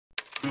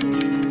Hey,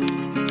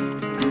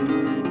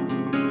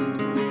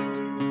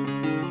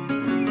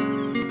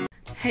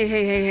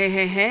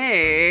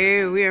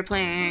 we are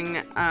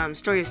playing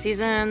Story of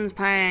Seasons,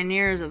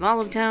 Pioneers of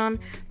Olive Town.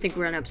 I think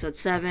we're on episode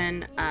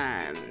 7.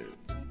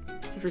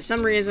 For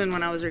some reason,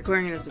 when I was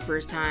recording this the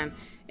first time,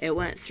 it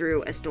went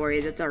through a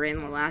story that's already in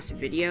the last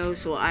video,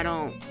 so I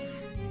don't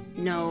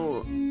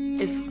know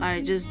if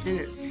I just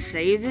didn't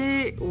save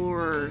it,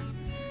 or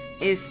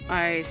if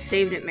I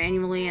saved it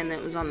manually and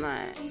it was on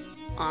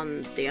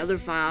the other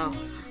file.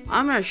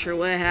 I'm not sure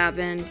what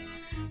happened,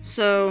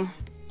 so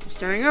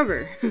starting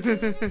over.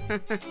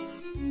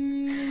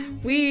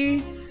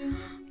 We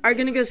are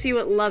gonna go see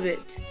what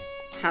Lovett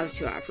has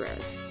to offer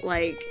us,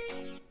 like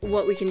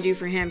what we can do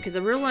for him, because I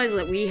realized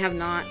that we have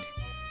not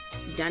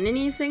done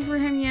anything for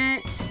him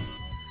yet.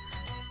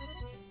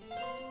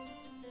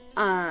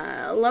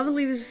 Lovett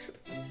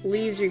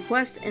leaves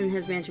requests in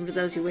his mansion for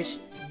those who wish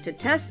to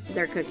test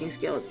their cooking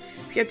skills.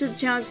 If you're up to the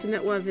challenge,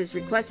 submit one of his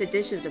requested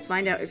dishes to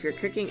find out if your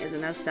cooking is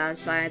enough to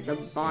satisfy the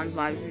bon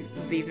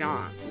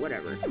vivant,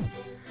 whatever.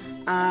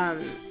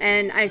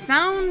 And I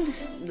found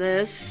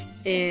this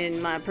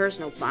in my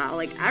personal file.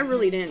 Like, I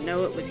really didn't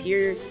know it was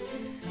here.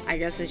 I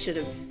guess I should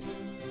have,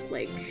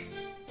 like,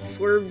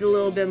 swerved a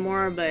little bit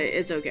more, but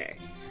it's okay.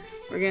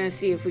 We're gonna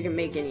see if we can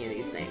make any of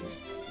these things.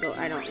 Though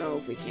I don't know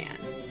if we can.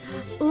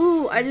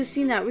 Ooh, I just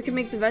seen that. We can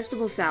make the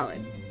vegetable salad.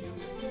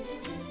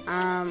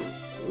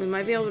 We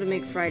might be able to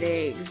make fried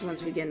eggs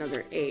once we get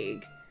another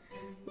egg.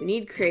 We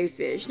need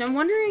crayfish. And I'm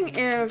wondering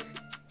if,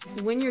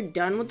 when you're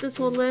done with this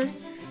whole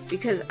list,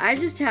 because I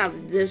just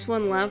have this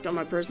one left on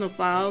my personal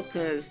file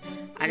because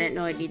I didn't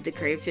know I'd need the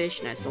crayfish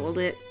and I sold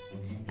it.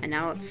 And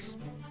now it's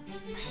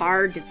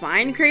hard to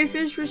find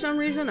crayfish for some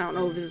reason. I don't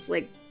know if it's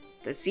like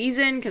the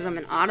season because I'm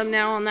in autumn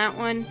now on that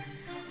one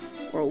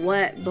or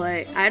what.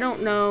 But I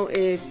don't know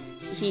if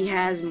he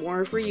has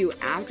more for you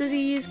after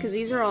these, because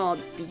these are all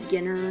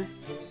beginner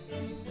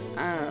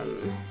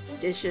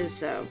dishes.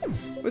 So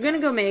we're going to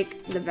go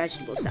make the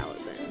vegetable salad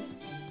then.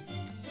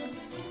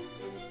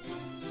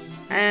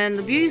 And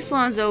the beauty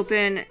salon's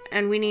open,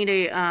 and we need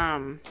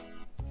a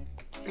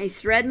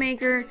thread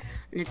maker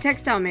and a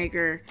textile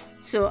maker,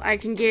 so I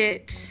can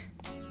get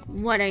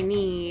what I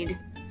need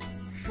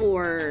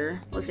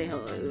for, let's say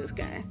hello to this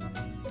guy,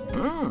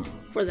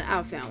 for the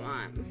outfit I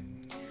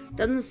want.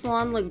 Doesn't the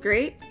salon look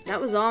great?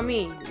 That was all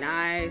me.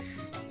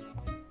 Nice.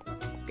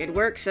 Good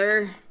work,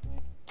 sir.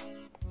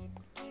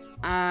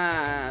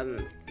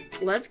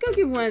 Let's go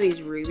give one of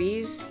these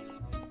rubies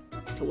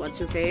to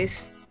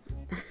what's-her-face.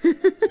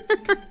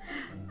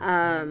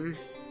 Oh,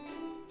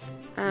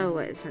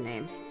 what is her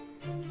name?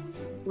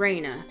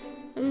 Raina.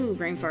 Ooh,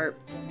 brain fart.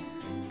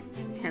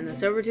 Hand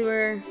this over to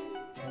her.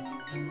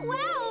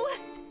 Wow!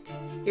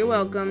 You're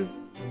welcome.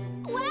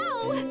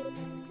 Wow!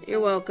 You're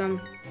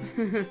welcome.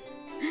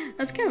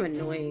 That's kind of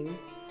annoying.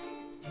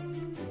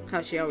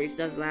 How she always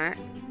does that.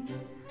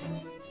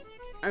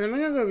 And then we're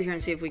gonna go over here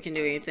and see if we can do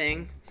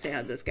anything. Say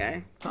hi to this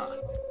guy.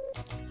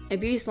 A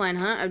beauty salon,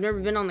 huh? I've never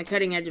been on the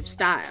cutting edge of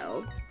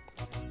style.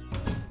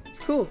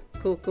 Cool.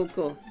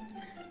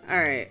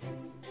 Alright.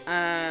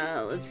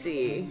 Let's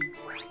see.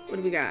 What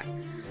do we got?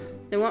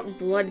 They want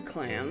blood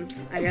clams.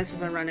 I guess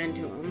if I run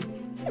into them.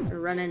 Or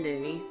run into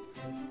any.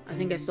 I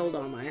think I sold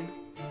all mine.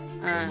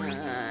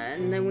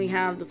 And then we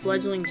have the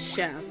fledgling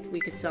chef. We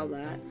could sell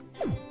that.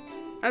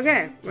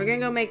 Okay. We're gonna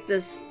go make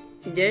this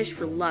dish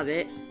for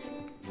Lovett.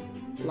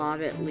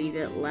 Lovett, leave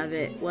it,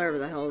 Levitt, whatever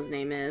the hell his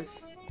name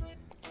is.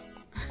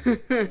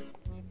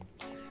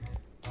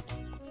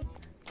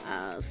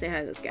 Say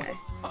hi to this guy.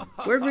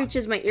 Word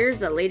reaches my ears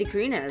that Lady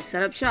Karina has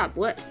set up shop.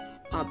 What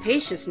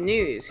audacious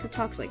news. Who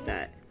talks like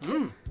that?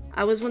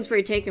 I was once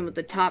very taken with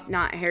the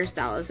top-knot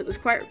hairstylist. It was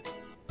quite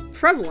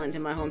prevalent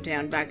in my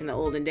hometown back in the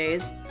olden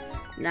days.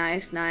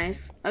 Nice.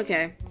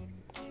 Okay.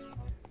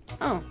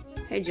 Oh,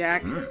 hey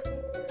Jack.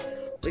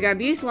 We got a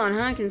beauty salon,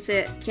 huh?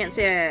 Can't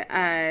say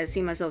I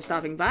see myself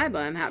stopping by,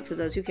 but I'm happy for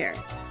those who care.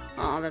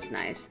 Oh, that's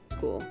nice.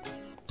 Cool.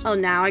 Oh,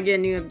 now I get a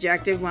new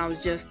objective when I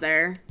was just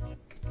there.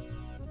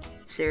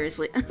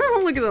 Seriously.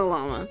 Look at the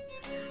llama.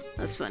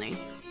 That's funny.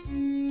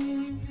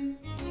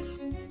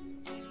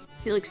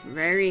 He looks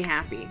very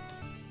happy.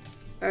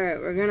 Alright,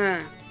 we're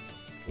gonna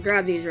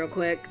grab these real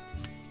quick.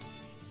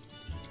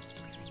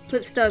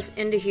 Put stuff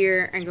into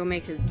here and go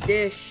make his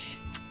dish.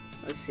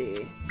 Let's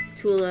see.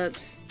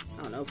 Tulips.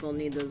 I don't know if we'll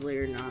need those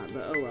later or not,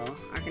 but oh well.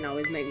 I can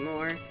always make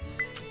more.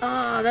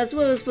 Oh, that's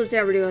what I was supposed to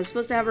have her do. I was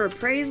supposed to have her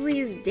appraise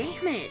these.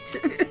 Damn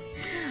it.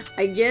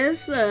 I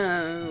guess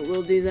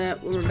we'll do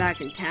that when we're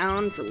back in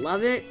town for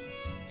Lovett.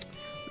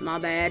 My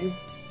bad.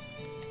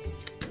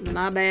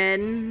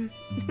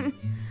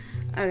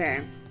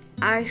 Okay.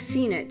 I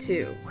seen it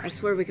too. I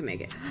swear we can make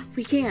it.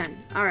 We can.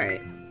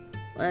 Alright.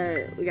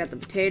 We got the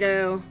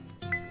potato,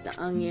 the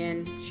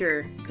onion.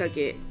 Sure, cook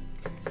it.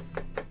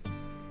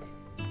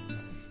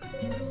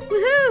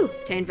 Woohoo!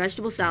 Obtained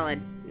vegetable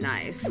salad.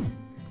 Nice.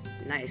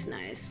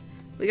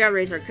 We gotta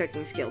raise our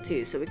cooking skill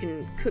too, so we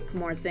can cook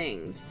more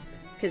things.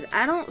 Because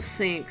I don't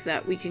think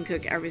that we can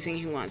cook everything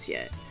he wants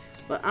yet.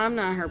 But I'm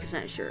not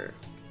 100% sure.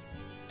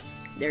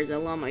 There's a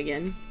llama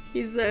again.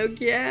 He's so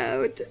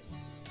cute.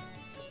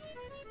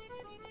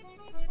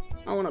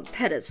 I want to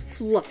pet his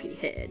fluffy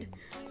head.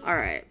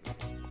 Alright.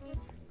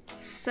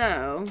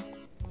 So.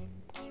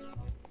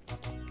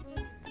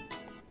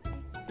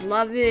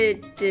 Love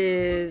it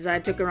is I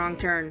took a wrong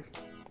turn.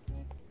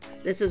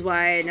 This is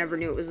why I never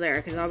knew it was there,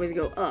 because I always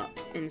go up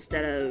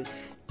instead of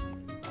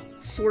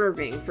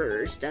swerving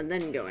first and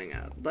then going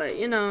up. But,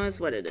 you know, it's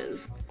what it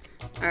is.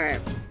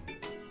 Alright.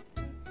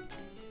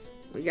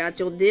 We got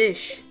your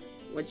dish.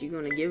 What you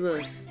gonna give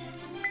us?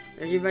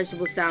 There's your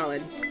vegetable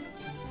salad.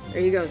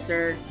 There you go,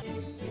 sir.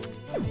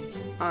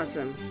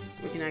 Awesome.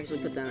 We can actually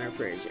put that in our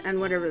fridge. And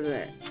whatever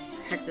the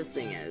heck this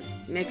thing is.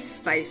 Mixed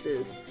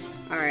spices.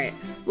 Alright.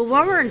 Well,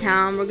 while we're in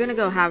town, we're gonna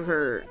go have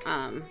her,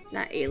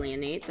 not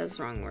alienate, that's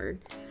the wrong word.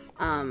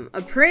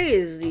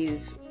 Appraise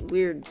these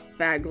weird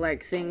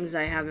bag-like things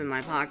I have in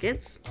my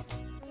pockets.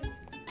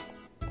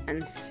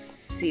 And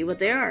see what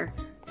they are.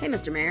 Hey,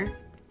 Mr. Mayor.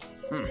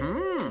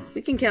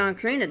 We can count on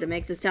Karina to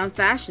make this town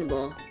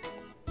fashionable.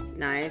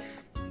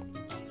 Nice.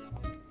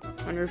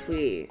 Wonder if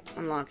we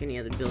unlock any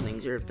other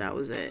buildings or if that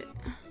was it.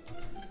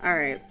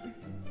 Alright.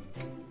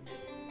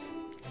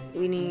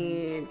 We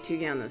need 2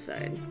 get on this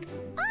side.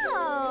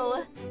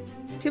 Oh!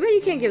 Too bad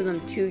you can't give them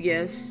 2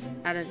 gifts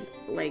at a,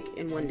 like,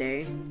 in one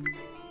day.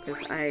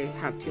 Because I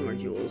have 2 more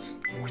jewels.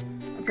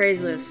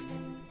 Appraise this.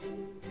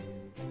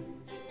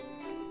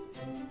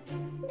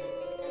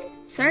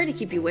 Sorry to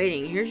keep you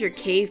waiting. Here's your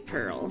cave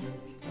pearl.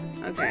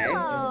 Okay.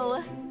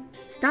 Oh!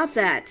 Stop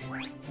that!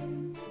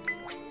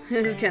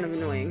 This is kind of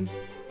annoying.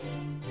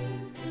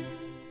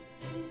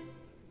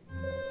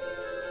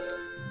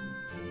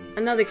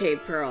 Another cave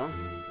pearl.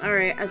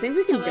 Alright, I think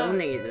we can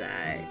donate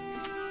that.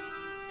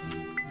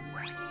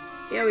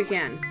 Yeah, we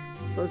can.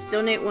 So let's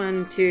donate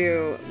one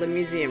to the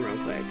museum real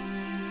quick.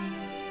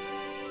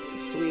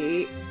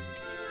 Sweet.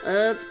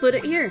 Let's put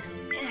it here.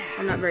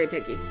 I'm not very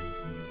picky.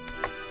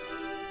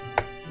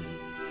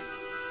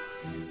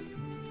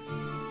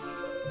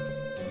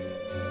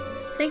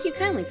 Thank you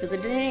kindly for the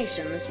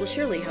donation. This will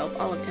surely help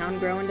Olive Town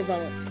grow and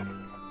develop.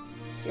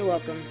 You're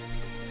welcome.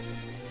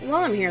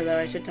 While I'm here, though,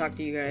 I should talk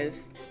to you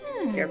guys.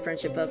 Get our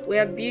friendship up. We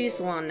have a beauty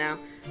salon now.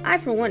 I,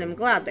 for one, am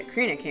glad that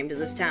Karina came to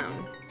this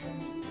town.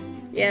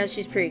 Yeah,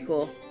 she's pretty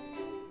cool.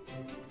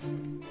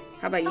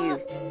 How about you?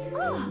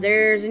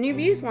 There's a new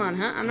beauty salon,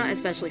 huh? I'm not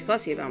especially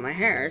fussy about my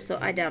hair, so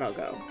I doubt I'll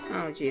go.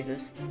 Oh,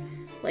 Jesus.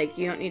 Like,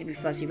 you don't need to be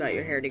fussy about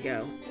your hair to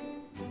go.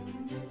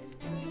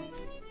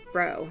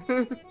 Bro.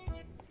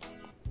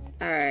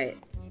 Alright.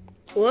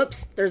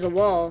 Whoops, there's a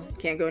wall.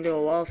 Can't go into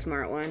a wall,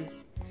 smart one.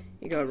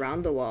 You go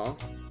around the wall.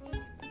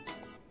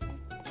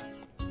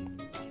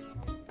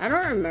 I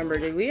don't remember,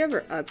 did we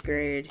ever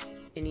upgrade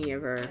any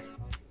of our,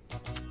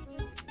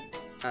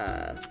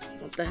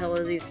 what the hell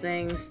are these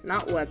things?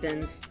 Not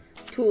weapons.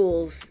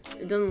 Tools.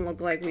 It doesn't look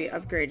like we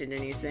upgraded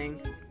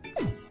anything.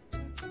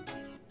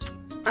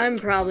 I'm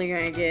probably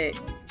gonna get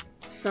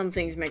some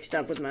things mixed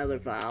up with my other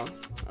file.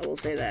 I will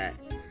say that.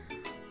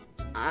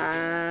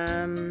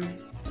 I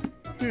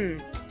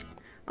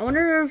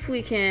wonder if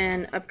we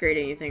can upgrade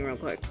anything real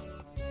quick.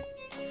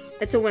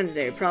 It's a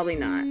Wednesday, probably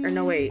not. Or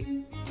no, wait.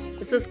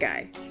 It's this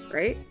guy,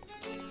 right?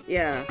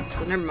 Yeah,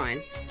 so never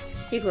mind.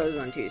 He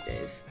closes on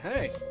Tuesdays.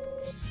 Hey.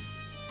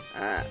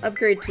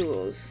 Upgrade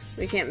tools.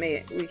 We can't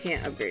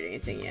upgrade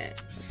anything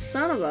yet.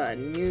 Son of a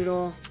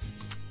noodle.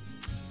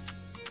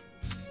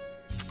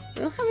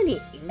 We don't have any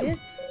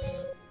ingots?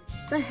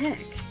 What the heck?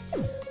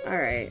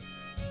 Alright.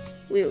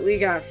 We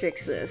gotta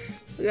fix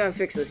this. We gotta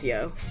fix this,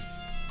 yo.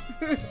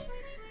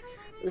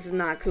 This is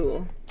not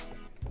cool.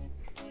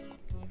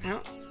 I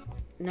don't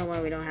know why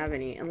we don't have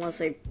any,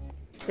 unless I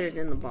put it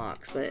in the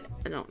box, but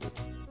I don't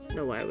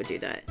know why I would do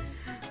that.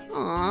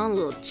 Aw,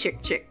 little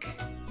chick.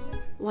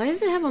 Why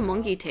does it have a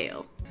monkey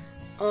tail?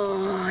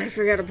 Oh, I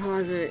forgot to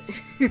pause it.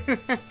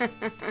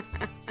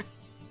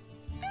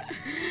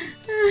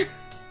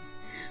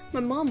 My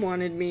mom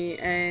wanted me,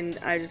 and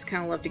I just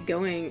kind of left it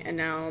going, and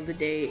now the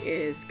day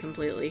is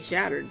completely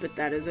shattered, but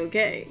that is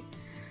okay.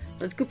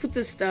 Let's go put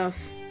this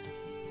stuff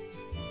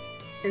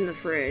in the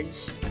fridge.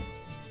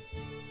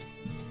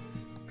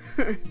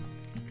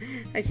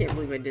 I can't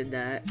believe I did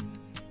that.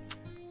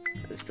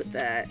 Let's put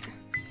that.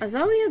 I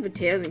thought we had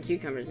potatoes and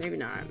cucumbers. Maybe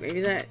not.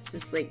 Maybe that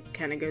just, like,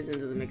 kind of goes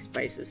into the mixed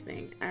spices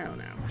thing. I don't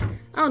know.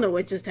 I don't know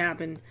what just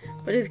happened,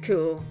 but it's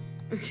cool.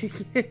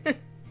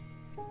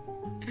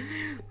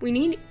 We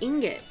need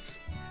ingots.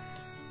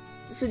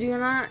 So do you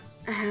not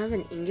have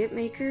an ingot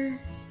maker?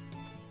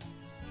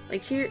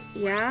 Like here?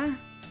 Yeah?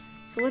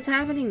 So what's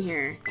happening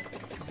here?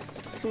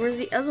 So where's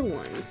the other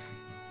ones?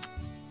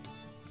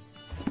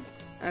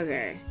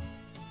 Okay.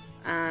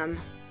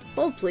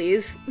 Hold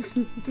please.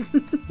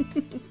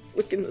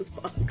 Look in this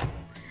box.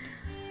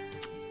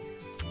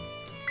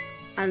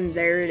 And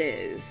there it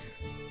is.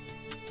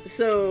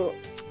 So,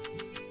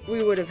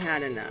 we would have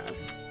had enough,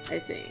 I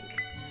think.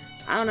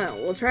 I don't know,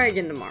 we'll try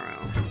again tomorrow.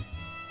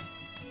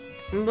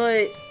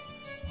 But,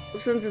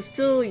 since it's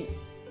still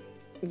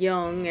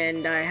young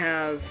and I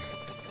have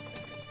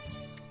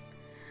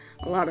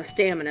a lot of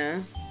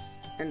stamina,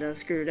 and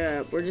screwed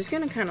up, we're just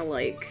gonna kind of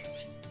like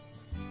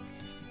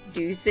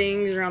do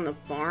things around the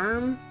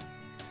farm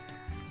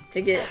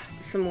to get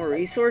some more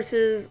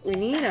resources. We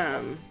need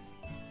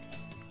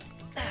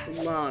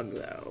log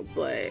though,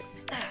 but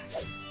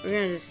we're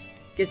gonna just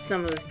get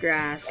some of this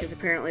grass because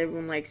apparently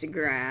everyone likes the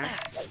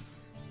grass. So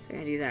I'm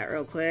gonna do that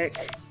real quick.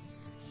 Get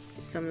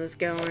some of this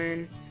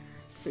going.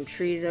 Some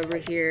trees over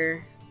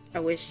here. I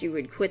wish you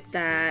would quit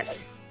that.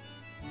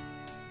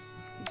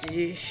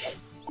 Jeesh.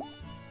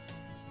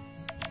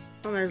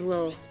 Oh, there's a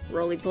little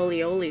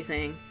roly-poly-oly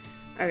thing.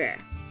 Okay,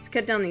 let's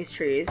cut down these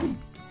trees.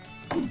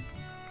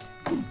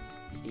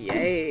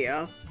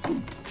 Yeah.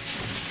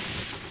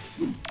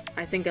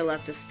 I think I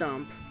left a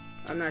stump.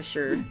 I'm not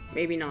sure.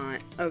 Maybe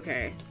not.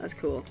 Okay, that's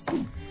cool.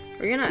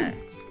 We're gonna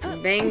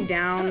bang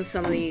down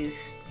some of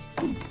these,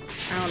 I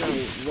don't know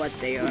what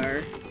they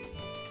are,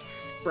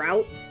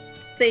 sprout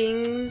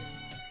things,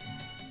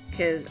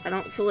 because I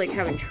don't feel like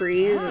having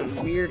trees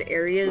in weird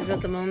areas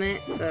at the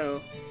moment,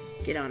 so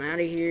get on out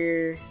of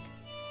here.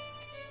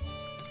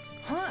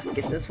 Let's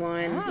get this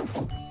one.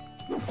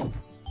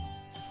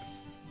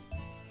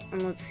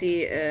 And let's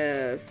see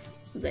if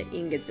the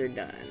ingots are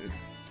done.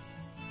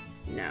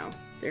 No,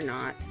 they're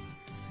not.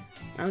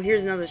 Oh,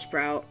 here's another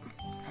sprout.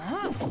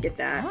 Get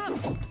that.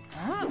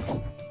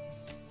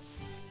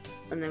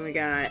 And then we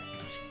got...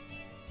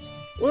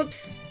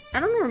 Whoops. I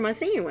don't know where my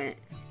thingy went.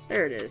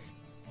 There it is.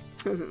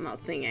 My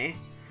thingy.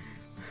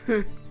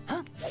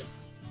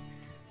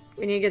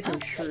 We need to get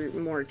some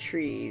more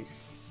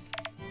trees.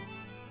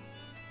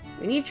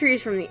 We need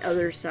trees from the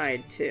other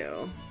side,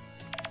 too.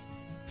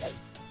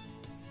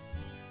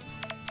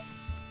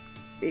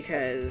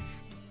 Because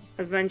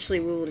eventually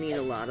we will need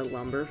a lot of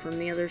lumber from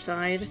the other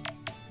side.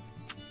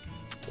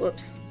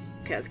 Whoops.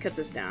 Okay, let's cut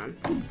this down.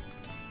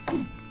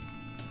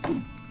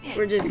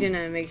 We're just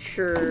gonna make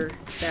sure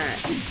that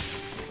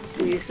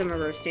we use some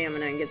of our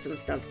stamina and get some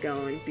stuff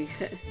going,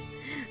 because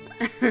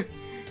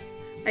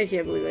I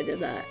can't believe I did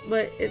that,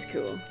 but it's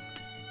cool.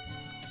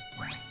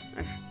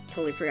 I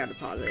totally forgot to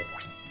pause it.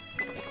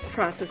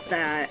 Process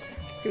that.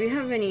 Do we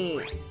have any...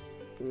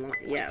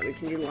 Yeah, we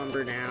can do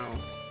lumber now.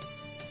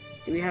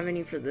 Do we have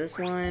any for this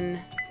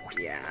one?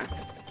 Yeah.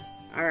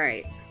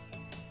 Alright.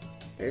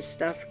 There's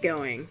stuff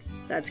going.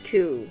 That's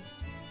cool.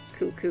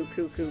 Cool.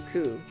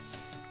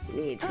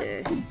 We need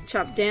to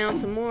chop down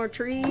some more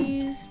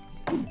trees.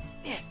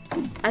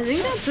 I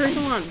think that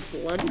person wanted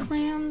blood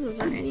clams. Is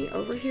there any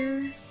over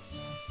here?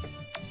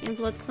 And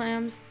blood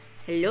clams?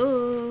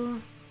 Hello?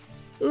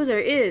 Ooh, there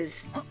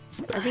is.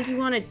 I think he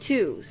wanted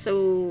 2,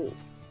 so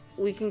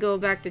we can go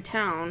back to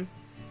town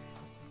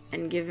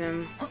and give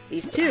him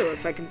these 2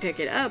 if I can pick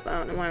it up. I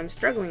don't know why I'm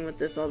struggling with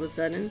this all of a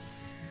sudden,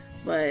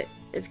 but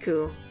it's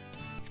cool.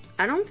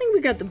 I don't think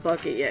we got the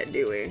bucket yet,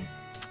 do we?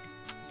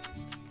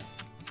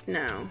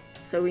 No.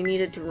 So we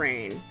need it to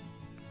rain.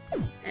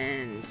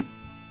 And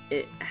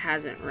it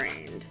hasn't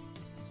rained.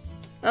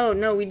 Oh,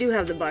 no, we do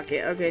have the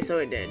bucket. Okay, so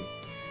it did.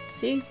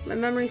 See? My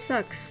memory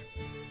sucks.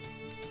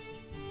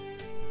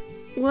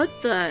 What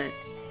the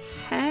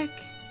heck?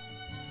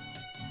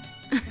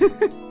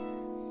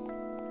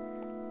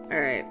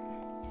 Alright.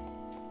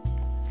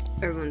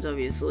 Everyone's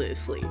obviously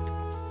asleep.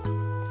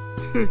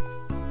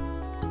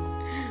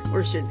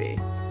 Or should be.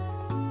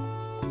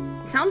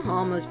 Town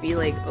Hall must be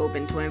like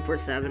open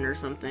 24/7 or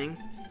something.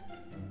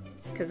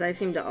 Because I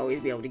seem to always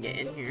be able to get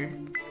in here.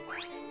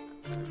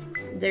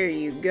 There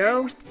you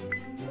go.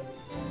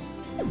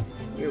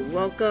 You're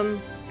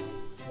welcome.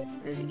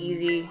 It's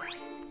easy.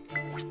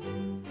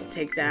 I'll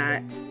take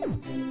that.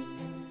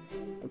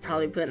 I'll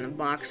probably put it in the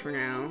box for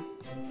now.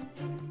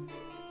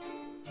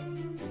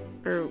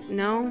 Or,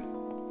 no?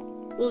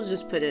 We'll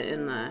just put it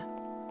in the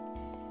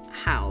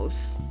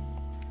house.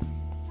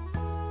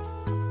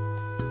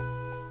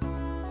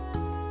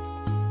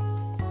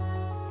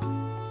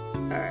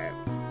 Alright.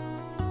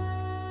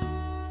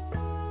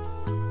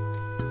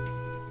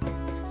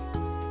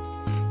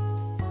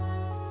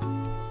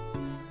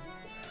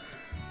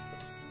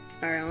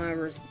 Alright,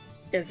 whenever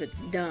if it's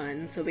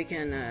done, so we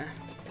can,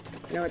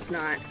 no it's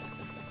not,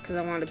 because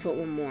I wanted to put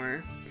one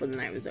more before the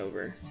night was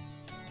over.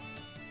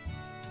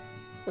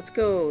 Let's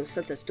go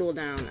set the stool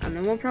down, and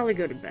then we'll probably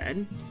go to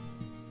bed.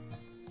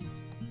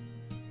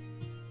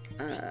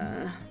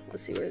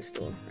 Let's see, where's the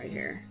stool? Right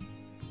here.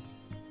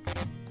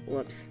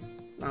 Whoops.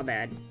 My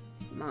bad.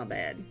 My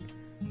bad.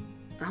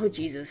 Oh,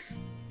 Jesus.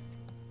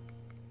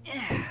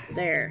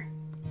 There.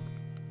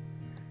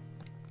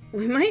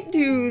 We might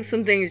do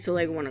some things till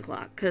like 1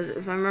 o'clock, because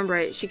if I remember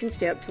right, she can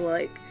stay up till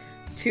like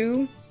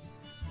 2.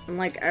 And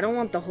like, I don't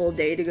want the whole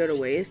day to go to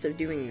waste of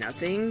doing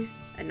nothing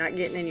and not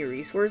getting any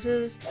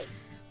resources,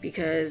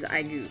 because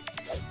I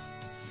goofed.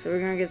 So we're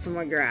gonna get some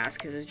more grass,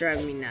 because it's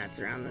driving me nuts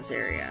around this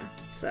area.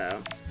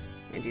 So,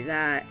 I'm gonna do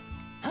that.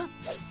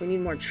 We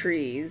need more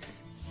trees.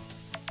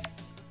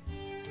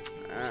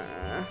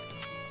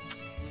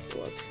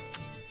 Whoops.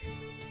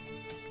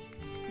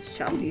 Let's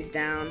chop these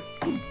down.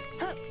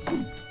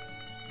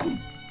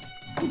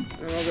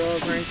 And we'll go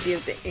over and see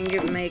if the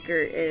ingot maker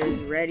is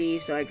ready,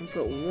 so I can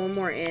put one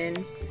more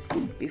in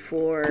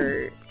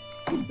before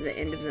the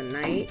end of the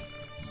night.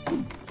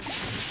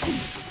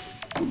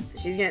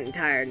 She's getting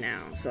tired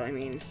now, so I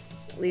mean,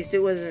 at least it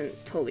wasn't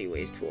totally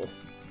wasteful.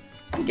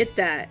 Get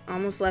that.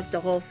 Almost left the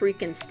whole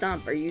freaking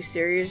stump. Are you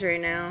serious right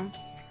now?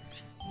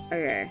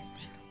 Okay.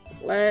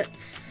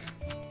 Let's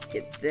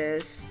get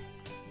this.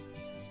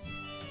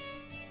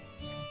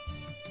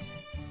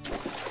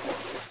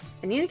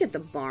 I need to get the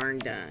barn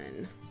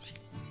done.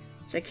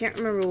 So I can't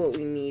remember what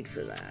we need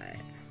for that.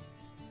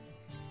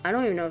 I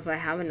don't even know if I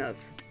have enough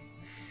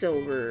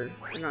silver.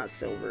 Not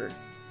silver.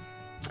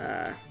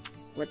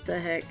 What the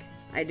heck?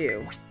 I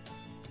do.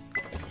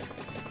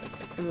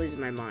 I'm losing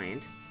my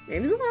mind.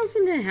 Maybe the last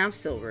one didn't have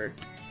silver.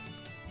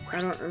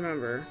 I don't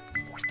remember.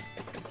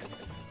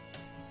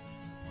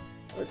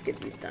 Let's get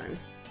these done.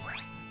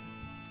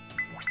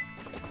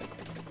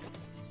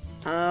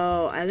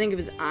 Oh, I think it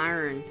was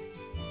iron.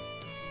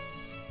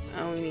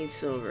 Oh, we need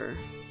silver.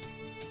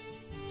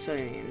 So, I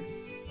mean,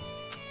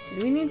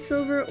 did we need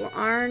silver or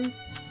iron?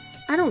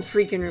 I don't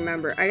freaking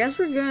remember. I guess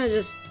we're gonna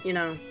just, you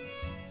know,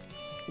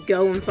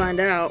 go and find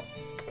out.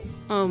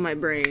 Oh, my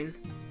brain.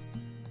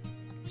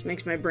 This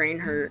makes my brain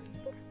hurt.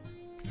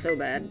 So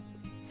bad.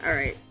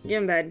 Alright,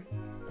 get in bed.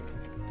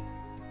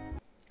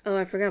 Oh,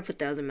 I forgot to put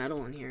the other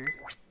metal in here.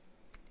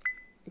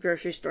 The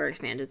grocery store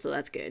expanded, so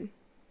that's good.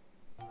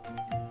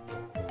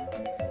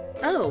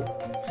 Oh,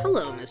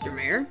 hello, Mr.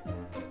 Mayor.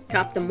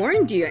 Top the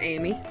morning to you,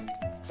 Amy.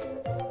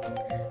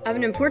 I have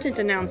an important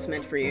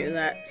announcement for you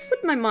that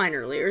slipped my mind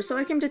earlier, so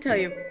I came to tell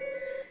you.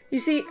 You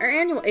see, our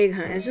annual egg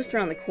hunt is just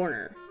around the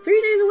corner.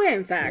 3 days away,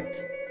 in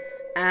fact.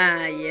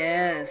 Ah,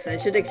 yes, I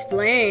should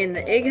explain.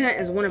 The egg hunt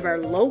is one of our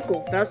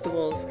local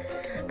festivals.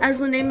 As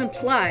the name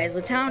implies,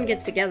 the town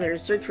gets together to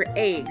search for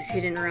eggs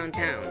hidden around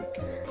town.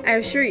 I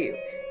assure you,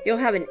 you'll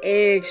have an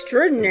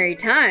extraordinary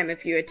time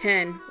if you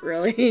attend.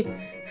 Really?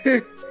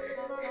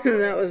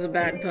 That was a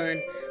bad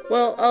pun.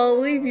 Well, I'll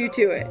leave you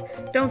to it.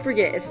 Don't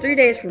forget, it's 3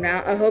 days from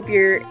now. I hope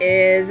you're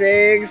as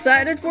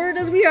excited for it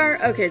as we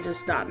are. Okay,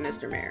 just stop,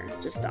 Mr. Mayor.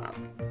 Just stop.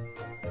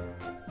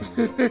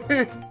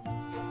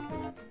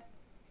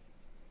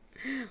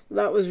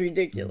 That was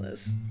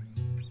ridiculous.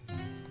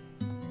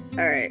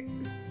 Alright.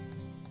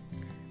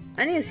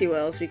 I need to see what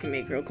else we can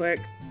make real quick.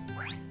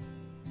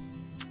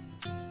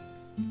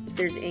 If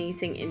there's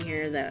anything in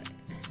here that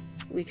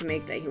we can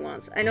make that he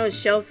wants. I know it's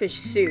shellfish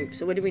soup,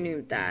 so what do we need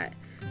with that?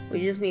 We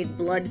just need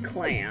blood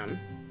clam.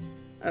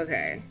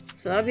 Okay.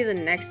 So that'll be the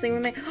next thing we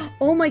make.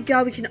 Oh my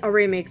god, we can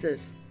already make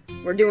this.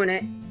 We're doing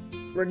it.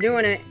 We're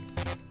doing it.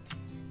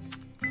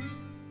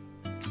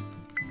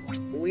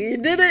 We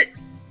did it!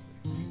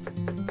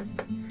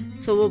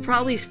 So we'll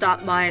probably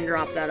stop by and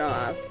drop that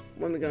off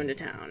when we go into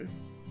town.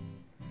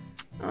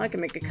 Oh, I can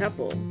make a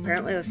couple.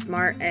 Apparently I was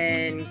smart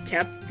and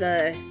kept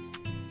the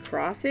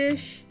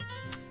crawfish.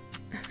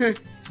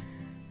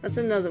 That's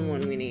another one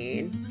we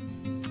need.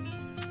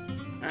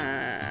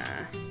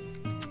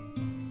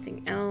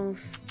 Anything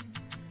else?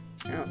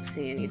 I don't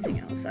see anything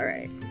else.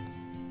 Alright.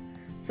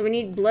 So we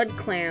need blood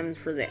clams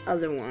for the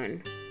other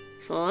one.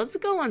 So let's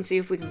go and see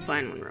if we can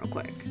find one real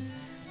quick.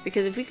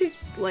 Because if we could,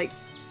 like,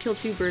 kill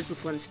 2 birds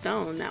with 1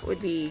 stone, that would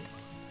be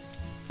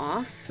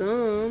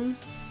awesome.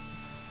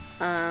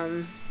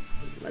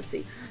 Let's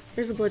see.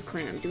 There's a blood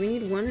clam. Do we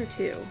need 1 or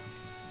 2?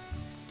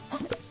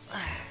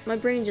 My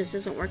brain just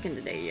isn't working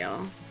today,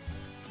 y'all.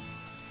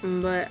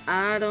 But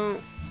I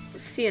don't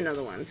see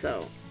another one,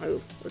 so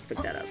oh, let's pick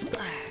that up.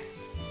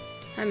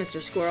 Hi,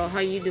 Mr. Squirrel. How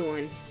you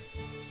doing?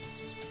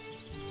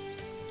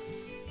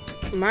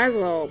 Might as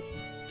well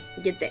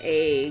get the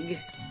egg.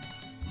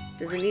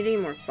 Does it need any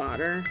more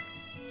fodder?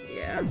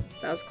 Yeah,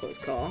 that was a close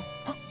call.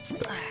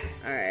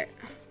 Alright.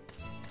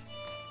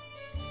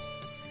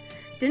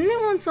 Didn't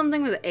it want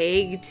something with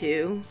egg,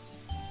 too?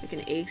 Like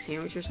an egg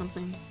sandwich or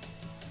something?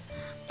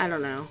 I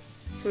don't know.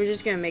 So we're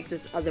just gonna make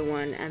this other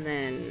one and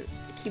then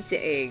keep the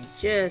egg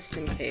just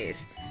in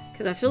case.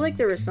 Because I feel like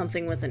there was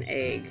something with an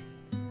egg.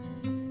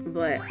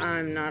 But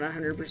I'm not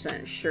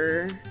 100%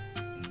 sure.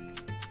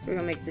 We're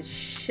gonna make the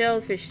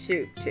shellfish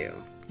soup, too.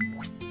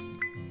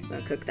 I'm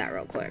gonna cook that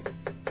real quick.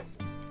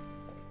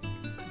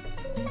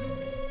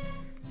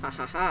 Ha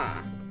ha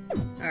ha.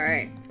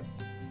 Alright.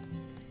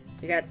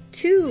 We got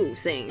 2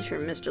 things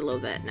from Mr.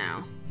 Lovett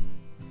now.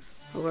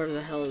 Or whatever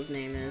the hell his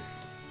name is.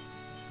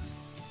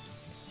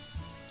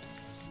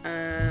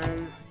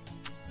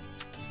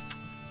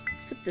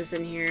 Put this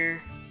in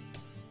here.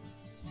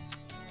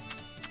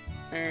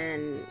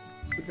 And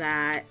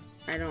that.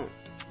 I don't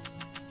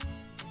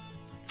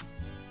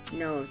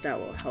know if that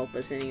will help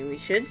us any. We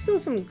should steal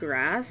some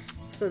grass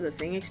so the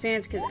thing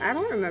expands. Because I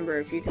don't remember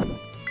if you can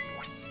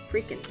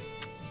freaking...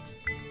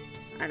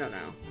 I don't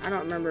know. I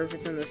don't remember if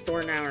it's in the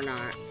store now or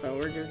not. So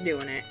we're just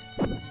doing it.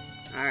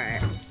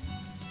 Alright.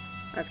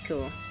 That's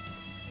cool.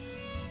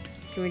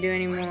 Can we do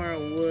any more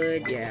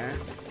wood? Yeah.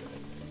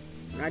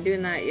 We're not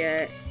doing that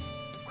yet.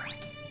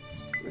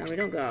 No, we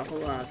don't got a whole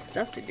lot of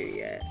stuff to do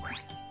yet.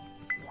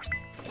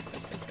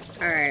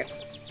 Alright.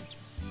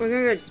 We're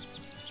gonna go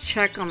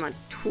check on the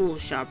tool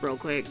shop real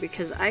quick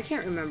because I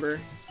can't remember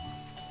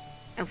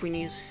if we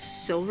need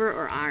silver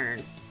or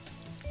iron.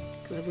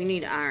 Because if we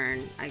need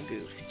iron, I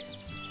goofed.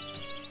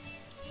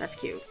 That's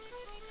cute.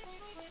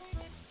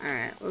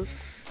 Alright,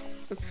 let's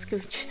go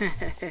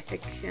check.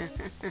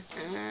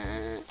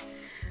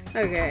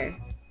 Okay.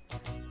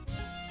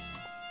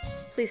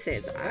 Please say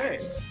it's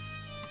iron.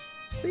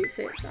 Please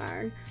say it's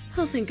iron.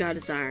 Oh, thank God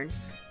it's iron.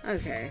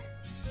 Okay.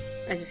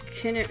 I just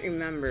couldn't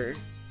remember.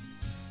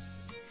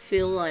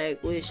 Feel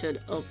like we should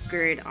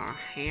upgrade our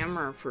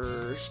hammer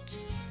first.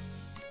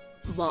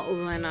 But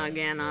then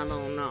again, I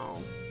don't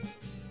know.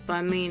 But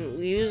I mean,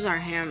 we use our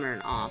hammer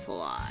an awful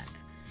lot.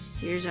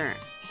 We use our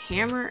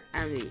hammer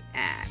and the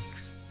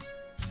axe.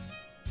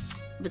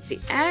 But the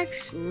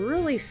axe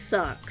really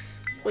sucks.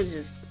 We'll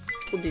do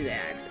the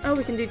axe. Oh,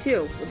 we can do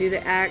two. We'll do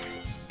the axe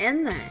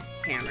and the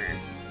hammer.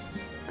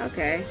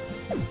 Okay.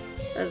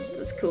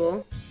 That's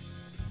cool.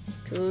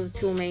 Those are the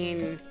two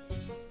main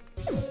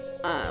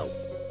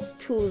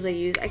tools I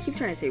use. I keep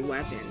trying to say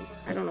weapons.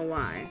 I don't know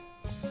why.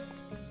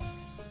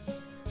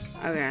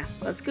 Okay,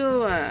 let's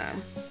go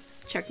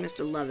check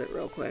Mr. Lovett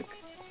real quick.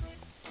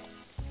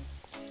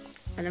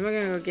 And then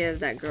we're gonna go give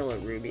that girl a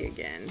ruby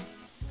again.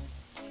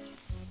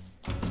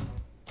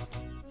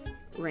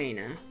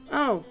 Raina.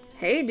 Oh,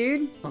 hey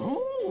dude.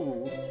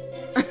 Oh.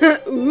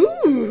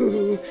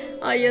 Ooh.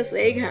 Oh yes,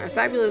 egg hunt.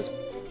 Fabulous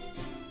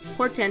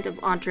portent of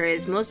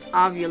entrees, most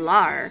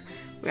ovular.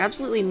 We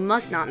absolutely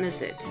must not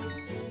miss it.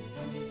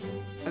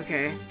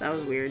 Okay, that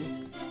was weird.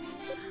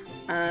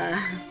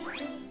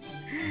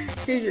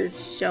 Here's your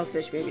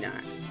shellfish, maybe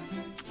not.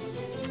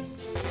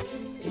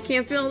 You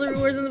can't fill the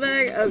rewards in the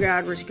bag? Oh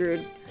god, we're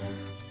screwed.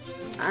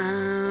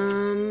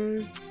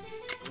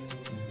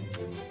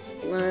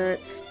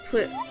 Let's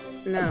put...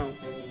 No.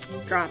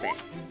 Drop it.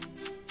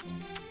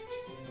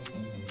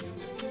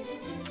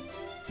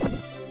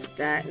 Put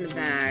that in the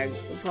bag.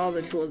 We'll put all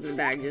the tools in the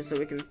bag just so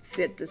we can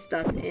fit the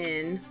stuff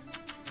in.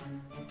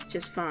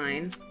 Just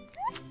fine.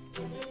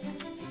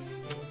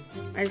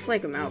 I just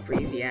like them out for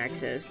easy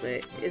access,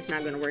 but it's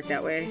not going to work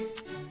that way.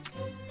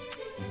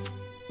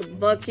 The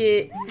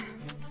bucket.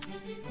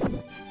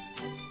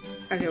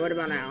 Okay, what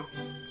about now?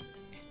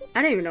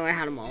 I didn't even know I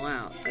had them all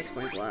out. That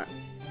explains a lot.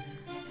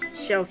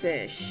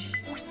 Shellfish.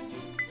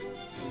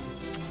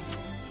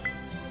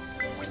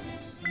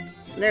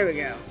 There we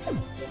go.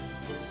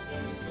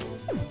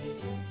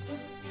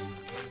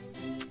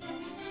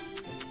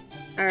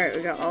 Alright,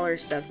 we got all our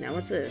stuff now.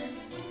 What's this?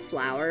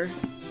 Flour.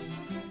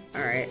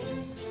 Alright.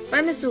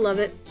 Bye, Mr.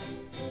 Lovett.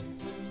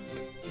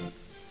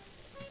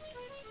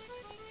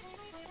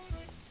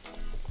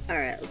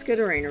 Alright, let's go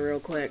to Raina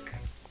real quick.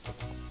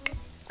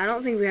 I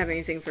don't think we have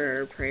anything for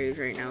her praise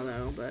right now,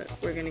 though, but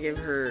we're gonna give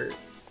her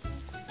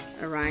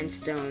a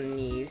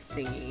rhinestone-y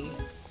thingy.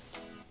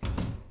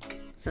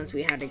 Since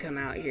we had to come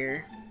out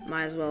here.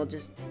 Might as well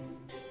just...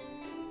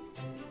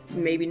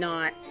 Maybe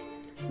not.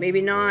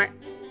 Maybe not.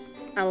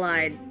 I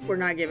lied. We're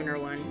not giving her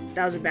one.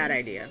 That was a bad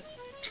idea.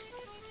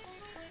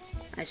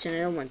 I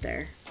shouldn't have went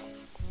there.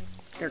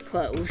 They're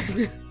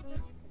closed.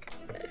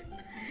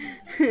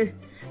 But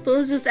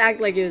let's just act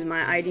like it was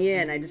my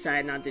idea and I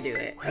decided not to do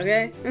it,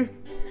 okay?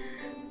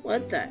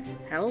 What the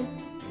hell?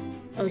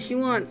 Oh, she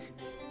wants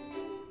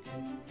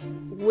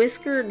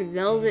whiskered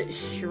velvet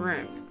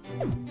shrimp.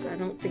 I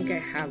don't think I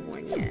have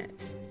one yet.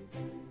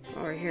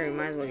 Oh, we're here. We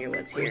might as well get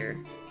what's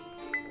here.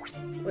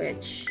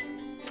 Which,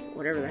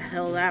 whatever the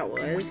hell that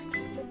was.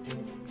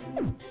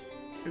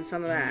 And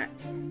some of that.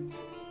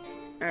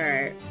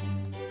 Alright.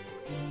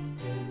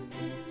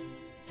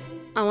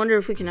 I wonder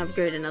if we can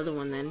upgrade another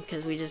one then,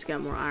 because we just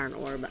got more iron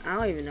ore, but I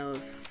don't even know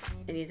if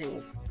anything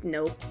will...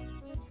 Nope.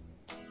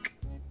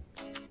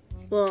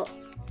 Well,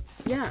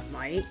 yeah, it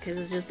might, because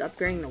it's just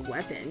upgrading the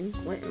weapon.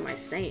 What am I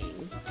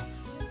saying?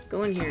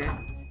 Go in here.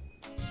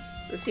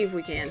 Let's see if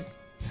we can.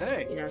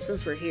 Hey. You know,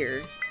 since we're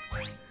here.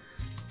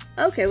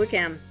 Okay, we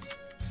can.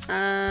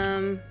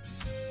 How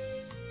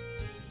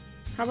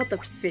about the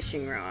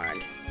fishing rod?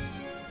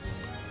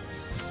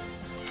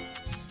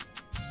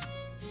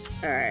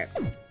 Alright.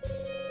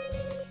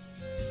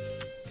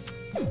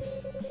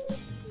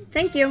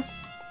 Thank you.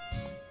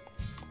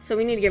 So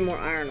we need to get more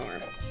iron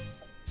ore.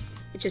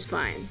 Which is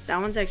fine.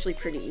 That one's actually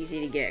pretty easy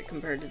to get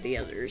compared to the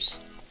others.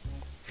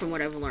 From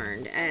what I've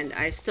learned. And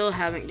I still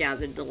haven't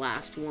gathered the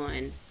last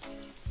one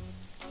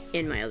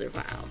in my other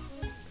file.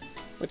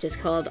 Which is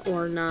called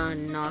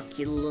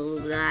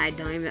Ornanoculo. I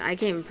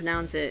can't even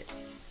pronounce it.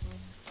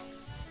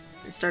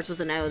 It starts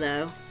with an O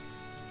though.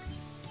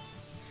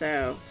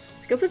 So,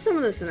 let's go put some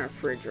of this in our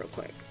fridge real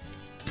quick.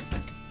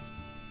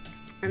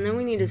 And then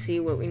we need to see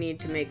what we need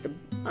to make the,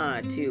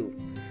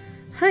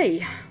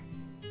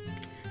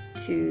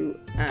 to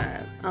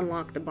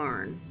unlock the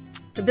barn.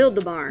 To build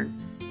the barn.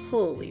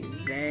 Holy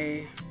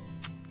vey.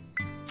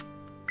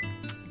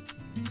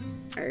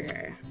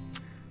 Okay.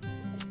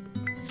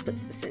 Let's put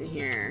this in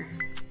here.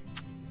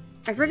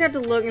 I forgot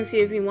to look and see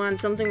if you want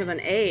something with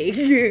an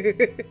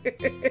egg.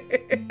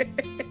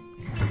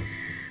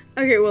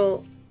 Okay,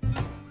 well,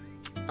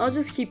 I'll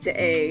just keep the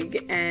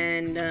egg,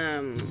 and,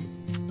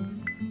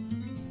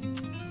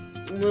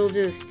 we'll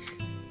just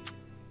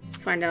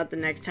find out the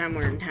next time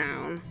we're in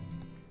town.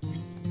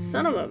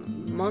 Son of a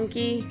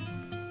monkey.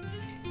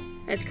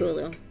 That's cool,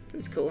 though.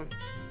 That's cool.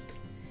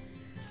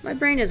 My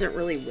brain isn't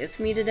really with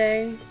me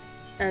today,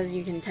 as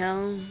you can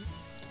tell.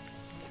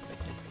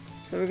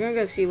 So we're gonna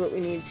go see what we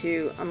need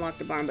to unlock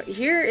the barn. But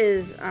here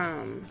is,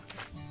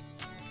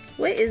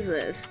 what is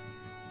this?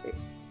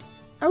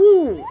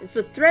 Oh, it's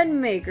a thread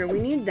maker. We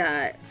need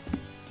that.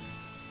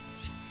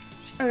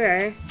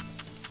 Okay.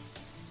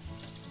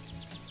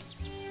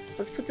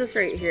 Let's put this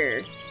right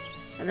here.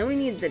 And then we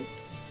need the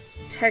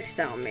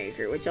textile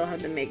maker, which I'll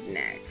have to make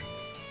next.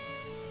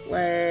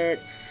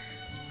 Let's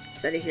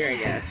set it here, I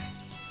guess.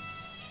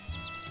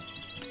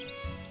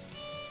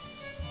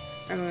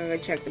 I'm gonna go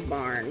check the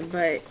barn,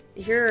 but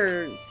here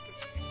are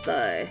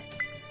the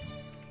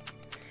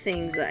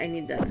things that I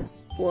need to,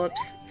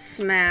 whoops,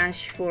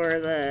 smash for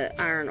the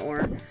iron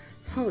ore.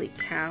 Holy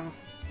cow.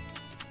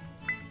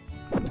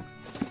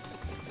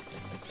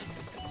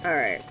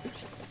 Alright.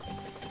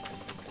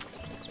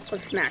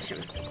 Let's smash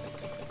him.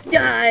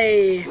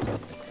 Die!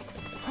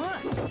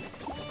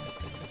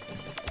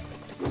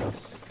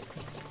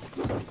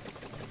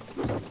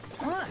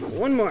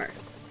 One more.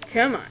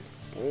 Come on.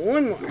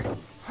 One more.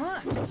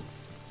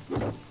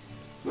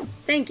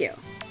 Thank you.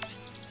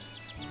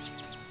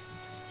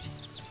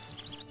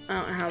 I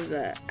don't have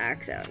the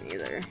axe out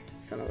either.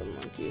 Son of a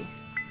monkey.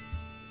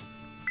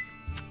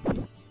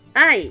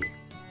 Aye!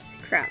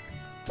 Crap.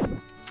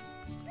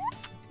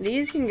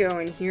 These can go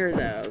in here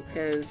though,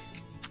 because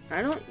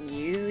I don't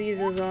use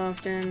these as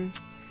often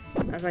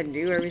as I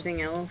do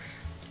everything else.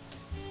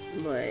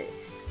 But,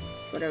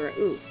 whatever.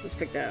 Ooh, let's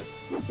pick that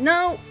up.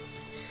 No!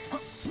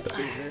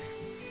 Jesus.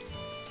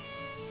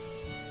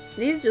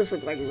 These just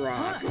look like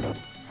rock.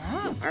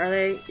 Are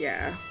they?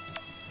 Yeah.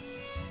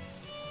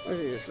 Those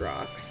are just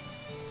rocks.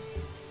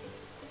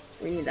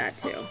 We need that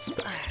too.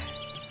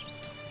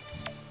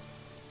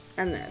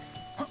 And this.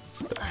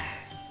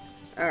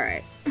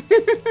 Alright.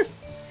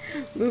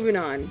 Moving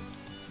on.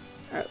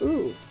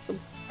 Ooh.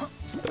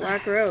 It's a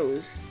black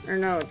rose. Or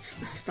no,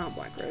 it's not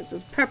black rose.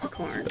 It's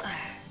peppercorn.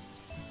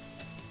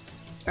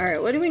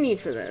 Alright, what do we need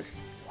for this?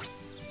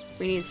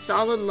 We need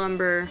solid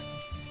lumber,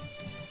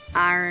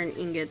 iron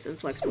ingots, and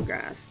flexible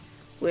grass.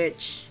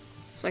 Which,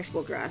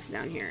 flexible grass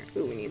down here.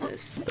 Ooh, we need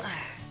this.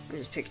 I'm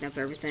just picking up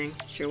everything.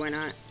 Sure, why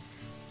not?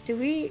 Did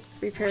we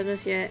repair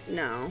this yet?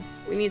 No.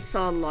 We need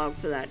solid log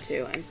for that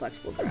too, and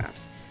flexible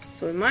grass.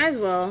 So we might as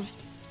well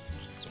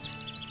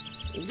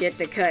get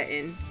to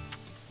cutting.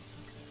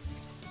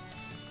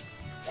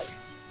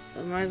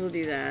 So we might as well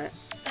do that.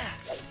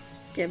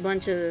 Get a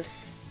bunch of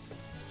this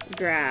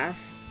grass.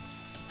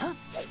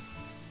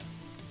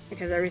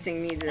 Because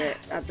everything needs it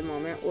at the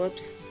moment.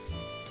 Whoops.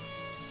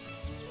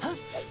 I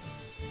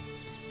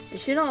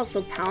should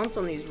also pounce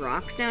on these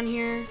rocks down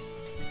here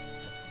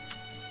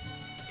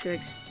to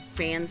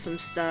expand some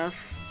stuff.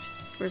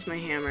 Where's my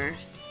hammer?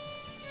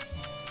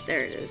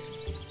 There it is.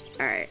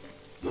 Alright.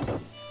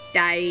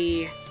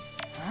 Die.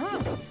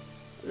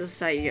 This is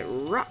how you get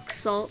rock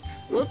salt.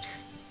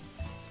 Whoops.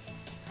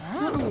 I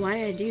don't know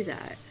why I do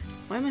that.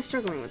 Why am I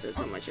struggling with this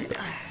so much right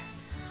now?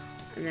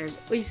 And there's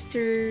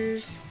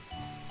oysters.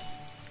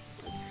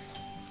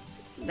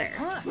 There.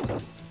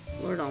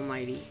 Lord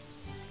almighty.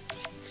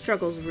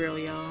 Struggle's real,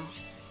 y'all.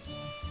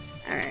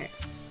 Alright.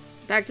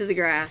 Back to the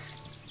grass.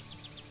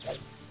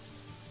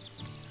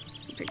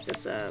 Pick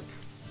this up.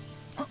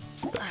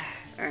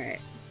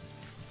 Alright.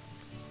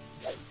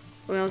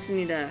 We also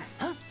need to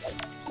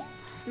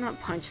not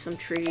punch some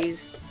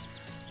trees.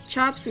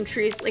 Chop some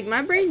trees. Like,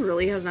 my brain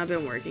really has not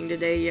been working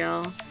today,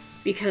 y'all.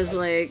 Because,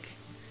 like,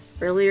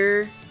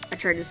 earlier I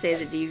tried to say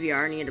the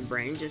DVR needed a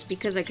brain just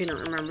because I couldn't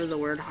remember the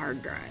word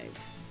hard drive.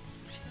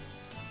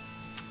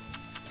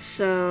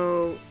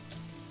 So,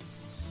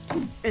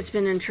 it's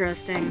been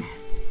interesting.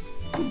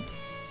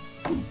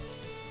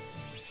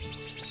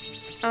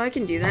 Oh, I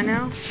can do that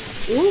now?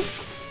 Whoop!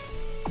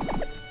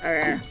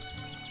 Alright.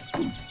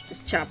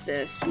 Just chop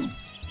this.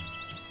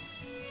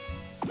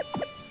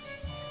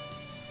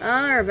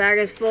 Oh, our bag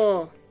is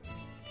full.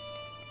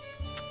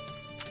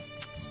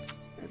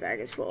 Our bag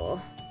is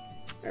full.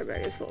 Our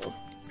bag is full.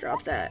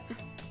 Drop that.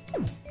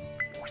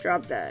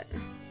 Drop that.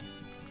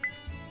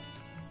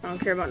 I don't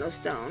care about no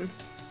stone.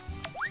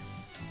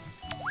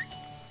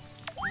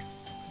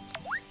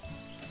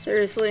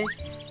 Seriously?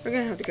 We're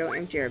gonna have to go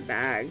empty our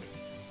bag.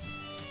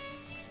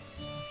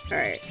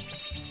 Alright.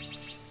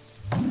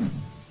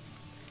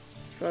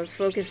 So let's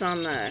focus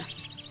on the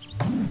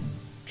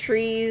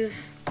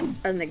trees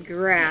and the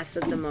grass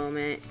at the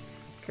moment.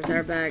 Because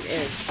our bag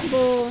is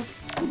full.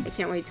 I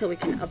can't wait till we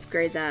can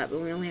upgrade that, but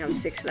we only have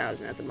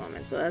 6,000 at the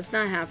moment. So that's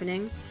not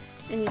happening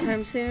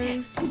anytime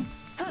soon.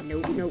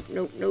 Nope, nope,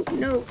 nope, nope,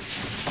 nope.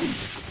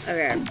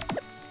 Okay.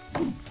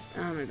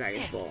 Oh, my bag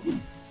is full.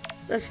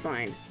 That's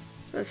fine.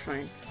 That's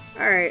fine.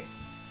 Alright.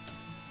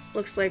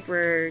 Looks like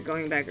we're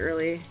going back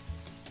early.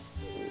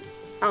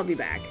 I'll be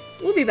back.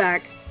 We'll be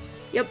back.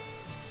 Yep.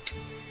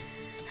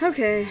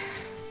 Okay.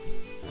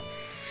 That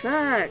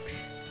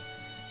sucks.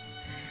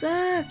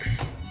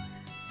 Sucks.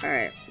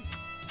 Alright.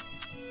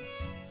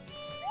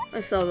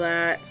 Let's sell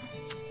that.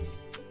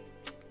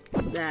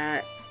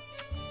 That.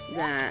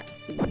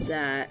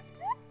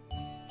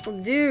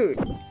 Oh, dude.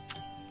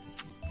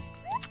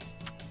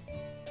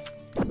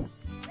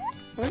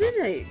 What did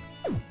I...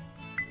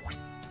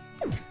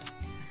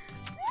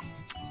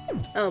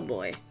 Oh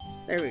boy.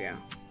 There we go.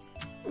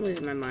 I'm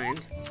losing my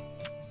mind.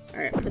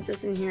 Alright, put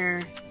this in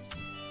here.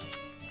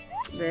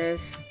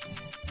 This.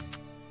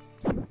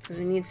 Because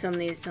we need some of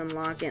these to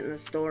unlock it in the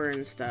store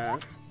and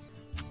stuff.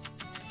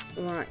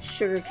 We want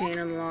sugarcane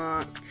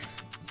unlocked.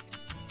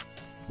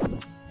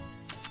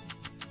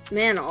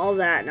 Man, all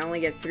that and I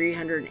only get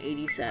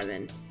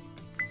 387.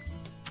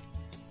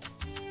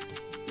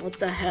 What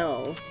the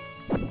hell?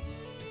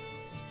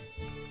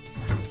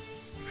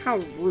 How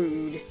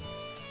rude.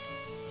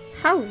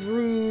 How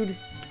rude.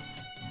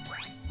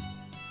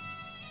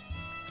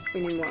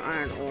 We need more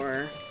iron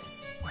ore.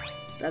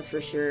 That's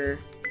for sure.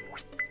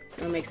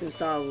 We'll make some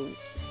solid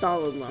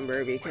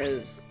lumber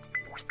because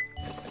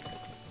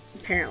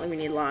apparently we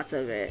need lots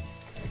of it.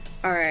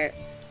 Alright.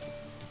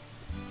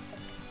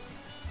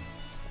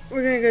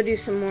 We're gonna go do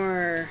some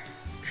more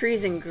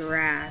trees and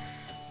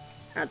grass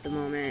at the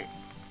moment.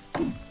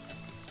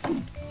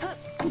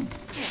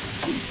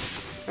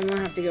 I'm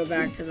gonna have to go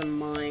back to the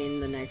mine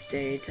the next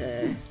day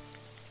to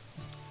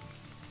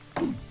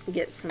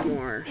get some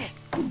more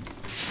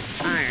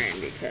iron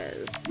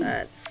because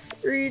that's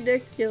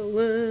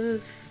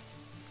ridiculous.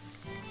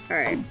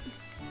 Alright.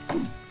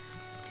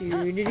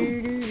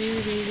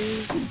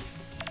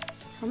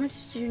 How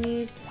much did you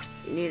need?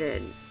 You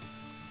needed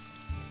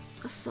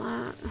a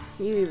slot.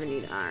 You even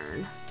need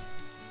iron.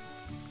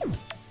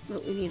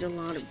 But we need a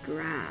lot of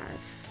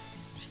grass.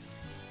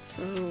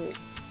 So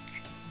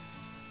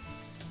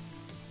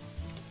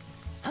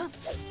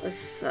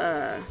let's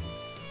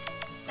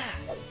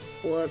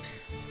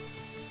whoops.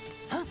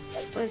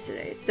 What's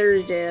today?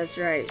 Thursday, that's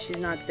right. She's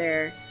not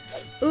there.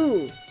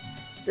 Ooh,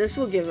 this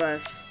will give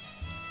us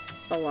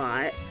a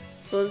lot.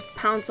 So let's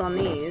pounce on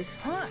these.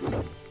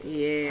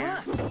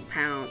 Yeah,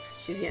 pounce.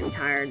 She's getting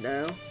tired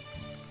though.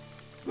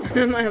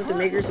 I might have to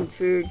make her some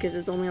food because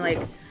it's only like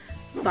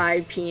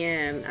 5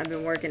 p.m. I've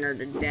been working her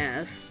to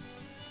death.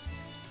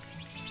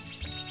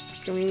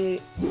 Can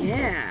we?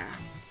 Yeah,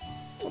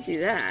 we'll do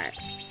that.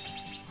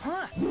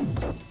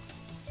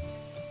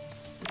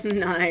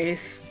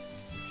 Nice.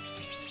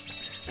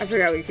 I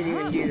forgot we could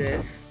even do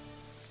this.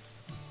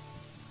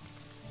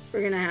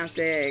 We're gonna have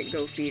to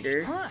go feed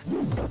her.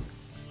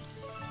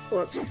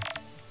 Whoops.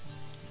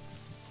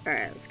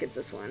 Alright, let's get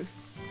this one.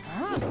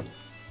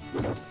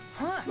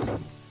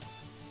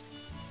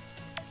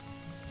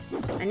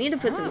 I need to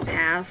put some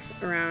paths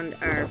around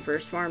our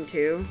first farm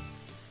too,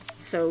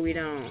 so we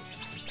don't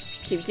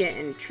keep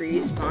getting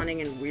trees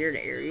spawning in weird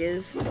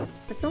areas.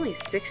 It's only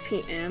 6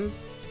 p.m.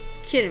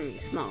 Kidding me,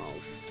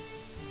 Smalls.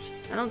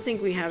 I don't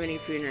think we have any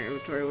food in our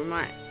inventory.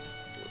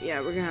 Yeah,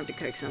 we're gonna have to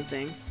cook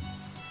something.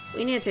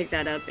 We need to take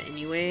that up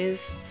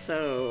anyways,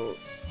 so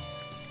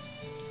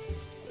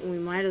we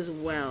might as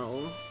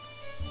well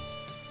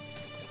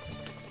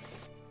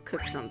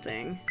cook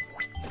something.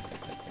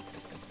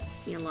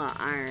 Need a lot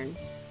of iron.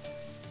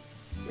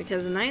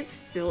 Because the night's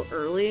still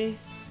early,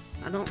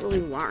 I don't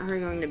really want her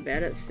going to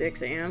bed at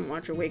 6 a.m.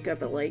 Watch her wake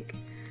up at like,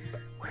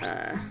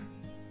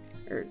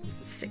 or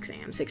 6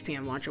 a.m., 6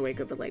 p.m. Watch her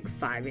wake up at like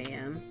 5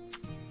 a.m.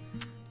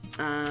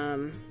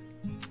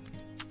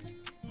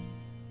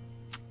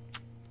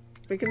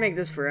 We could make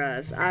this for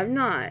us. I've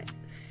not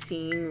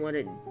seen what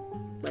it,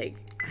 like,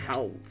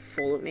 how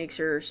full it makes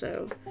her,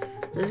 so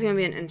this is gonna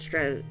be an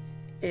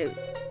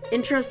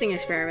interesting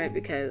experiment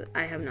because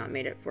I have not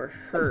made it for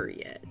her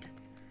yet.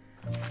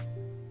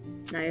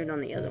 Not even on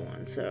the other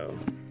one, so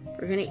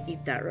we're gonna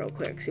eat that real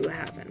quick, see what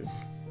happens.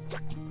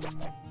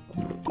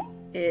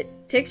 It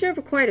takes her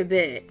up quite a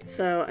bit,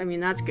 so, I mean,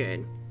 that's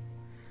good.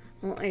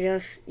 Well, I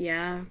guess,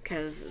 yeah,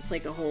 because it's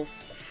like a whole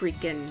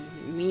freaking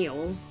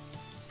meal,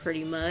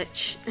 pretty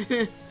much.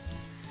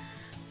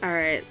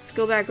 Alright, let's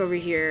go back over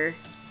here.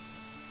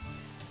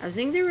 I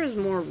think there was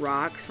more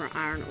rocks for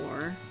iron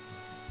ore.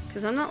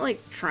 Because I'm not,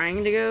 like,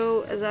 trying to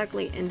go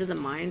exactly into the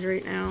mines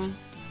right now.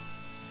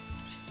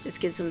 Just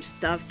get some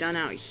stuff done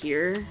out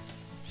here.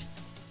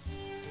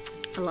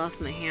 I lost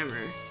my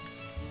hammer.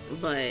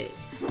 But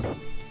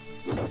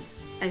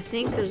I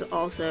think there's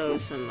also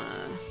some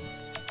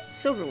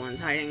silver ones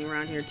hiding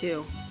around here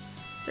too.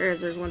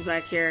 There's ones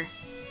back here.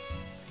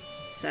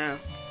 So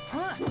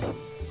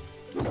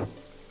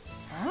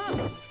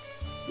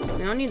we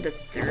don't need the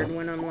third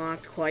one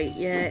unlocked quite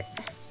yet.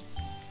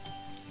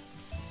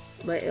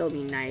 But it'll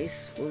be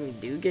nice when we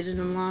do get it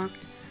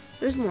unlocked.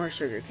 There's more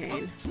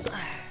sugarcane.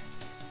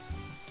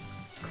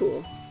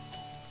 Cool.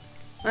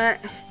 But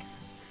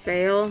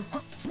fail.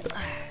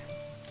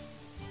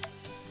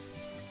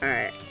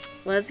 Alright,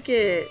 let's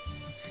get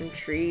some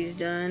trees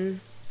done.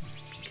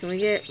 Can we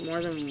get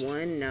more than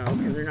one? No,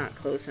 because they're not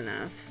close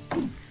enough.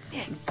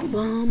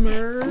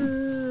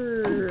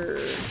 Bummer.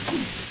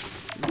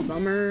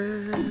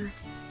 Bummer.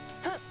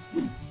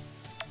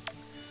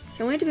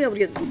 Can't wait to be able to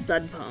get the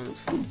stud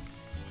pumps.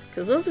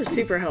 Because those are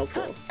super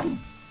helpful.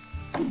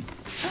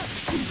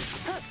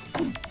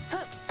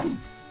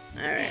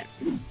 Alright.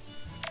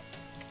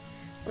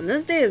 When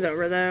this day is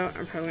over though,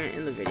 I'm probably going to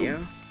end the video.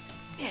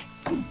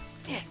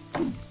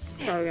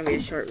 probably gonna be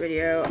a short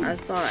video. I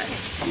thought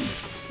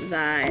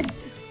that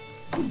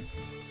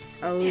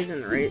I was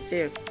in the right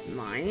state of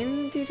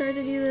mind to try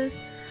to do this,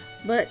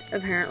 but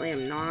apparently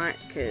I'm not,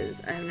 because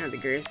I haven't had the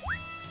greatest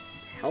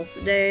health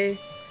today.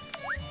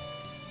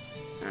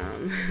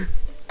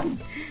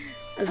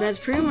 That's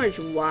pretty much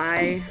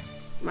why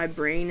my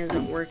brain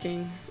isn't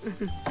working.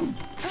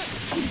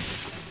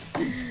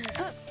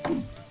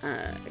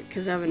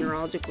 Because I have a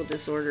neurological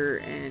disorder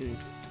and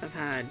I've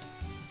had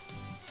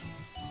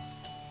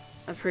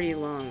a pretty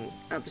long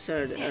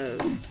episode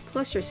of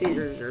cluster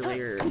seizures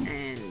earlier,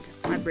 and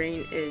my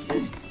brain is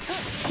just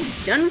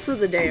done for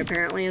the day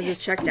apparently. It's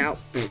just checked out.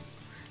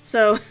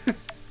 So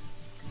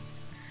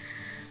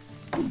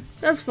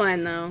that's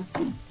fine though.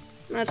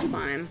 That's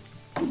fine.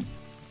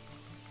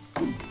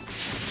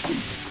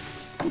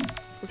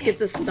 Let's get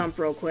this stump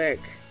real quick.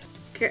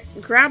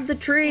 Grab the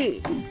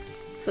tree.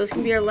 So this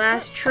can be our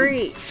last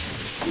tree.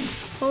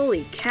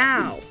 Holy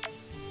cow.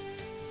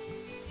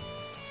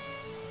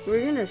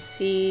 We're gonna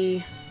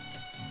see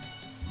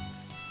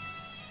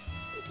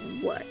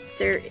what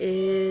there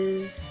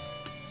is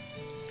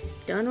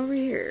done over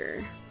here.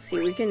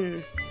 See, we can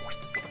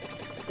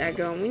get that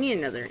going. We need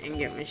another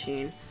ingot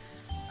machine.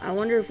 I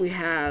wonder if we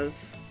have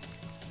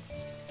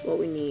what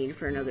we need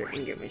for another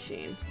ingot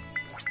machine.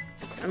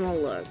 I'm gonna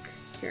look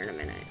here in a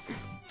minute.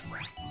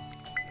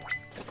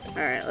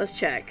 Alright, let's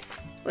check.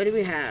 What do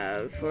we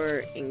have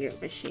for ingot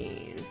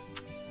machine?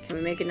 Can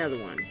we make another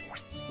one?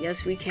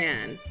 Yes, we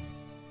can.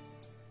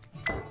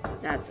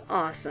 That's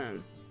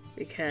awesome,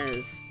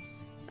 because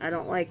I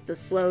don't like the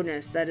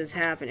slowness that is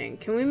happening.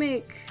 Can we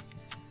make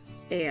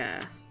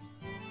a,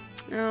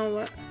 no,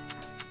 what?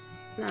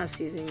 Not a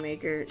seasoning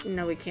maker.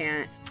 No, we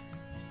can't.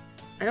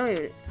 I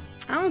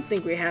don't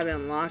think we have it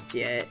unlocked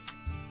yet.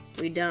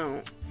 We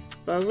don't.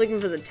 But I was looking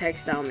for the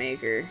textile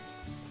maker.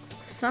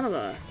 Son of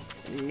a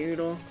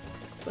noodle.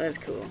 But that's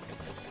cool.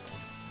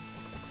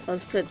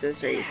 Let's put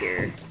this right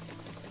here.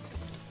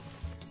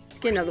 Let's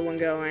get another one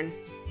going.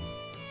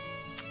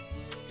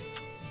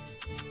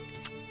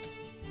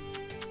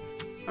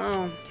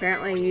 Oh,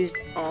 apparently I used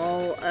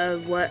all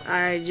of what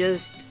I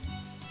just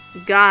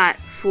got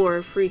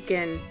for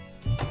freaking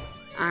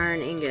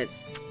iron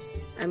ingots.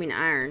 I mean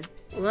iron.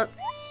 Well, that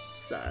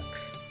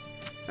sucks.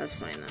 That's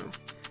fine though.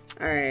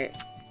 Alright.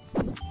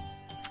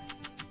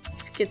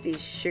 Let's get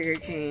these sugar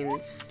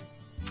canes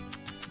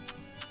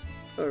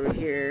over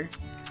here.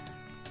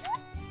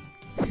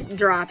 Just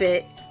drop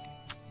it.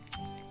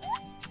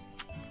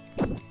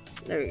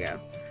 There we go.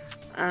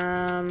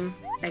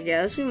 I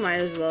guess we might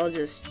as well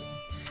just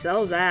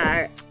sell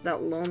that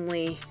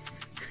lonely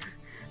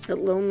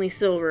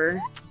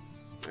silver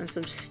and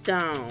some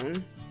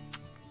stone.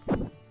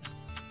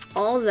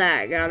 All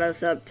that got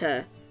us up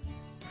to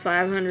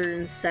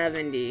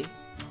 570.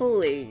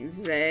 Holy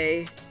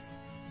vey.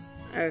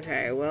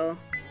 Okay, well,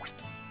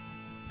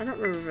 I don't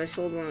remember if I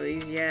sold one of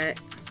these yet.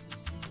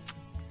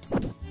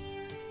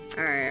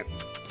 Alright.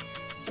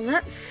 Well,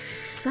 that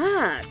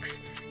sucks.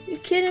 You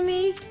kidding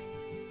me?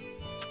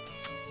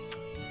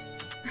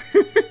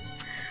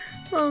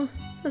 Well,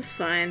 that's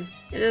fine.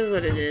 It is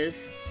what it is.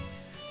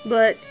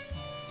 But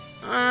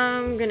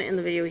I'm gonna end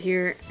the video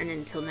here, and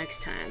until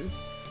next time,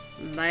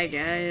 bye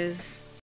guys.